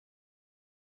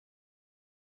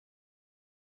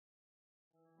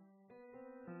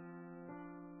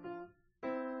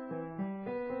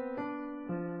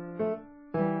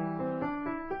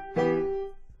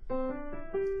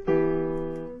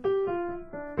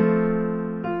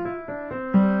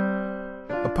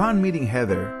Upon meeting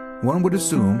Heather, one would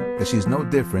assume that she's no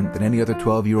different than any other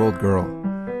 12-year-old girl.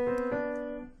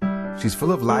 She's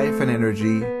full of life and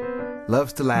energy,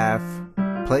 loves to laugh,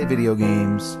 play video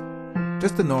games,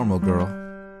 just a normal girl.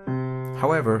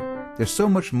 However, there's so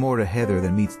much more to Heather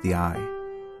than meets the eye.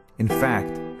 In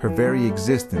fact, her very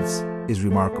existence is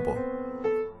remarkable.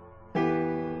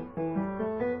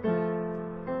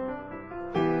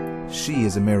 She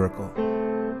is a miracle.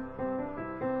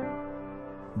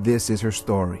 This is her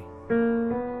story.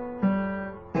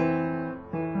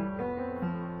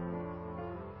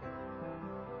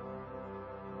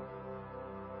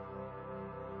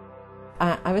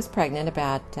 I was pregnant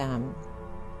about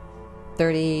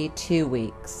 32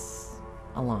 weeks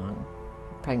along.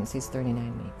 Pregnancy's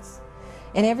 39 weeks.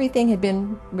 And everything had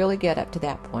been really good up to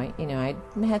that point. You know, I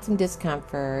had some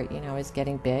discomfort, you know, I was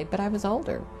getting big, but I was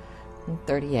older. I'm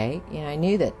 38. You know, I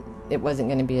knew that it wasn't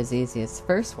going to be as easy as the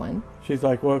first one. She's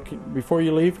like, well, before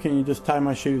you leave, can you just tie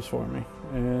my shoes for me?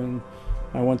 And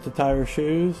I went to tie her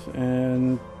shoes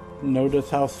and noticed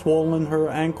how swollen her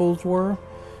ankles were.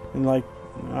 And like,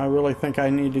 I really think I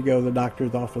need to go to the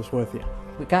doctor's office with you.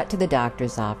 We got to the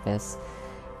doctor's office,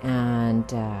 and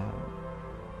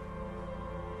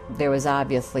there was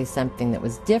obviously something that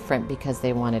was different because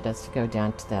they wanted us to go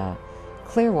down to the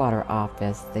Clearwater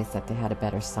office. They said they had a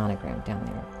better sonogram down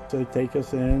there. So they take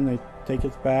us in, they take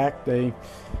us back, they,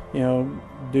 you know,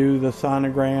 do the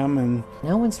sonogram, and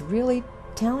no one's really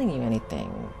telling you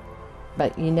anything,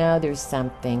 but you know there's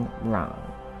something wrong.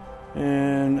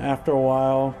 And after a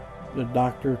while, the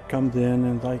doctor comes in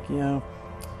and is like, you know,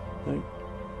 like,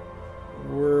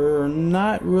 we're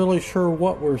not really sure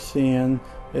what we're seeing.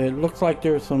 It looks like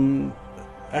there's some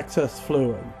excess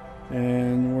fluid,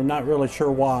 and we're not really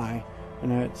sure why.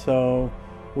 And so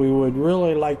we would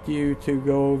really like you to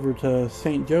go over to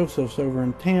St. Joseph's over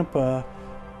in Tampa,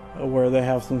 where they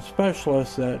have some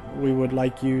specialists that we would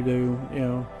like you to, you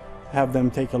know, have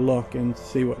them take a look and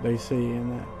see what they see in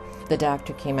that. The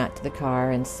doctor came out to the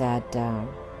car and said,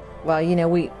 well, you know,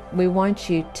 we want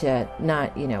you to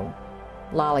not, you know,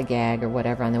 lollygag or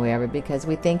whatever on the way over, because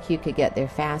we think you could get there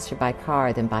faster by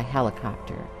car than by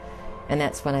helicopter. And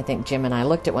that's when I think Jim and I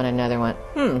looked at one another and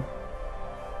went,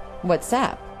 what's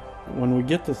up? When we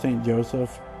get to St.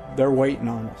 Joseph, they're waiting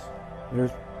on us.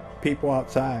 There's people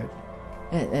outside.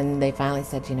 And they finally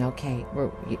said, you know, okay,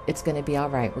 it's going to be all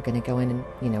right. We're going to go in and,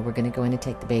 you know, we're going to go in and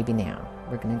take the baby now.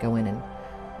 We're going to go in and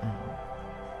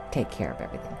take care of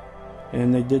everything.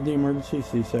 And they did the emergency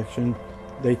C-section.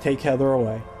 They take Heather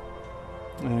away.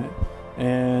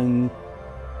 And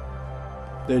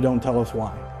they don't tell us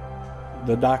why.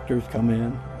 The doctors come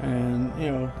in, and,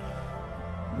 you know,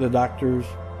 the doctors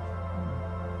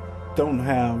don't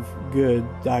have good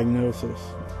diagnosis.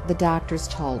 The doctors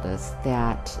told us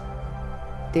that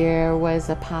there was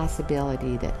a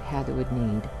possibility that Heather would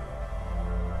need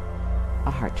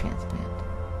a heart transplant.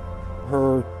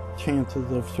 Her chances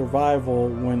of survival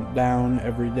went down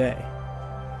every day,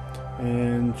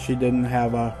 and she didn't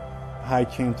have a high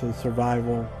chance of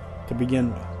survival to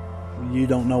begin with. You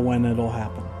don't know when it'll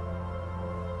happen.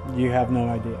 You have no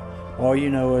idea. All you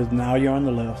know is now you're on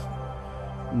the list.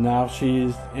 Now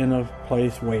she's in a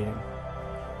place waiting.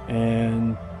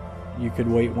 And you could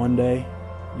wait one day,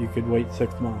 you could wait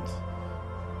 6 months.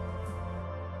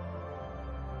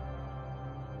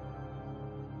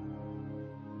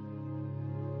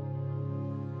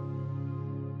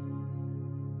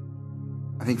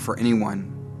 I think for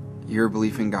anyone, your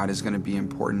belief in God is going to be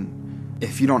important.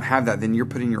 If you don't have that, then you're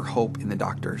putting your hope in the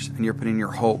doctors, and you're putting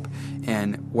your hope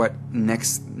in what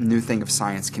next new thing of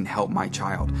science can help my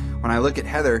child. When I look at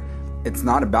Heather, it's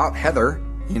not about Heather.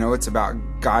 You know, it's about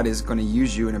God is going to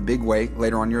use you in a big way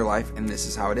later on in your life, and this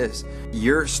is how it is.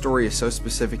 Your story is so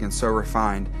specific and so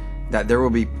refined that there will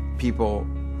be people,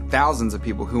 thousands of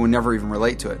people, who will never even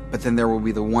relate to it, but then there will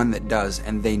be the one that does,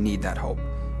 and they need that hope.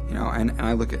 You know, and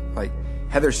I look at, like,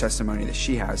 Heather's testimony that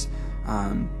she has.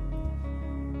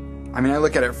 I mean, I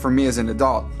look at it for me as an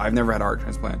adult. I've never had a heart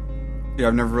transplant. You know,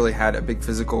 I've never really had a big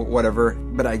physical whatever,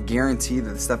 but I guarantee that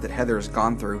the stuff that Heather has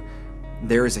gone through,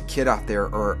 there is a kid out there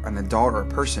or an adult or a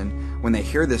person, when they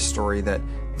hear this story, that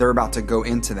they're about to go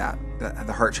into that,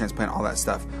 the heart transplant, all that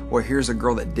stuff. Well, here's a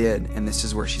girl that did, and this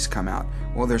is where she's come out.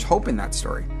 Well, there's hope in that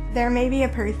story. There may be a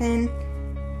person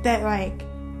that, like,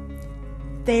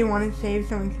 they want to save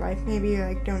someone's life, maybe,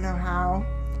 like, don't know how,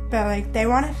 but, like, they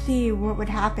want to see what would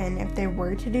happen if they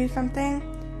were to do something,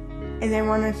 and they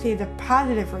want to see the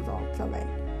positive results of it.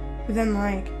 But then,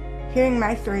 like, hearing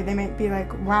my story, they might be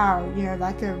like, wow, you know,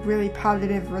 that's a really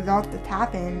positive result that's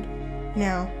happened, you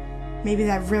know, maybe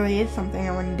that really is something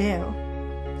I want to do,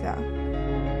 so.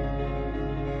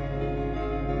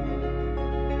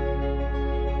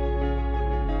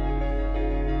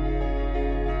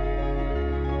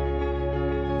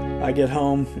 I get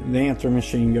home, and the answer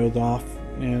machine goes off,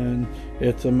 and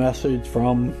it's a message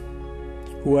from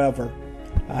whoever.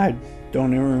 I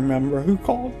don't even remember who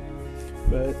called,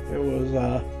 but it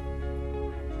was,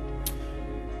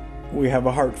 we have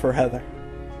a heart for Heather.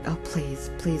 Oh, please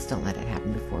don't let it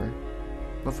happen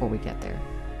before we get there.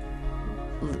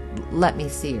 Let me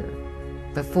see her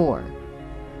before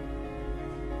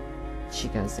she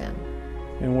goes in.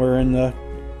 And we're in the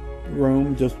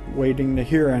room just waiting to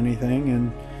hear anything,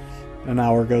 and an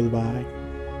hour goes by.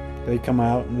 They come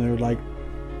out and they're like,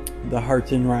 the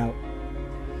heart's en route.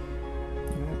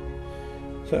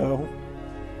 So,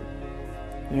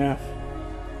 yeah.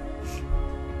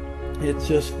 It's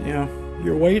just,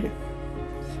 you're waiting.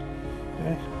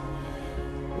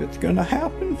 It's gonna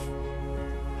happen.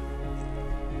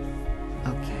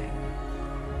 Okay.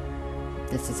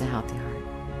 This is a healthy heart.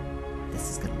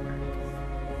 This is gonna work.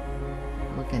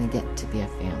 We're gonna get to be a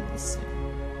family soon.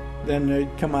 Then they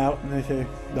come out and they say,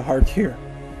 the heart's here.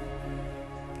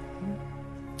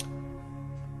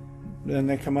 Then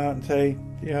they come out and say,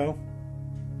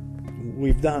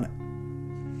 we've done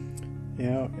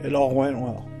it. It all went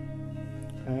well.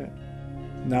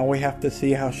 Now we have to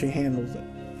see how she handles it.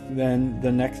 Then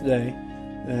the next day,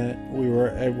 we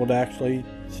were able to actually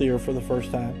see her for the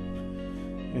first time.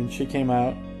 And she came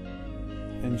out,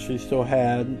 and she still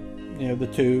had, the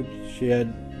tubes. She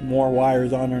had more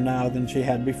wires on her now than she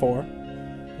had before.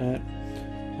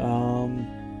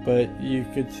 But you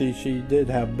could see she did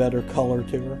have better color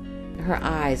to her. Her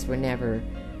eyes were never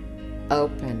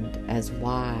opened as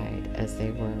wide as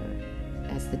they were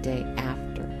as the day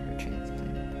after her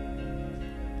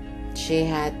transplant. She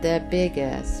had the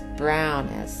biggest,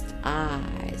 brownest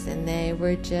eyes, and they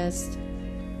were just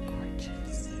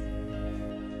gorgeous.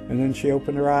 And then she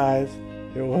opened her eyes.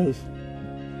 It was,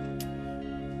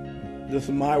 this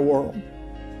is my world.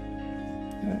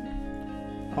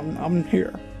 I'm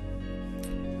here.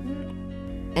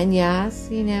 And yes,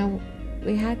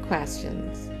 we had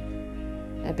questions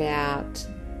about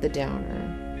the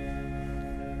donor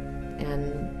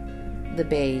and the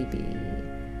baby,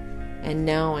 and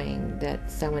knowing that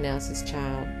someone else's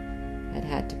child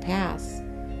had to pass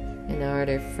in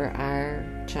order for our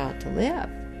child to live.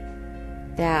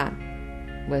 That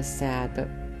was sad, but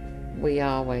we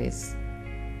always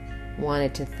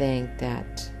wanted to think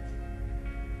that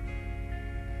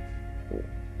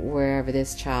wherever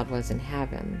this child was in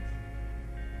heaven,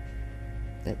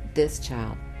 that this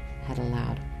child had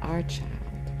allowed our child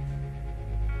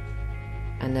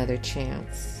another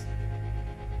chance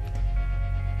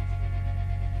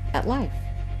at life.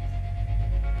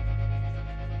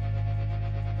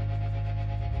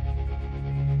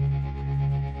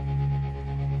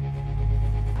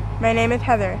 My name is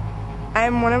Heather. I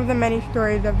am one of the many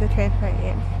stories of the Transplant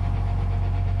Games.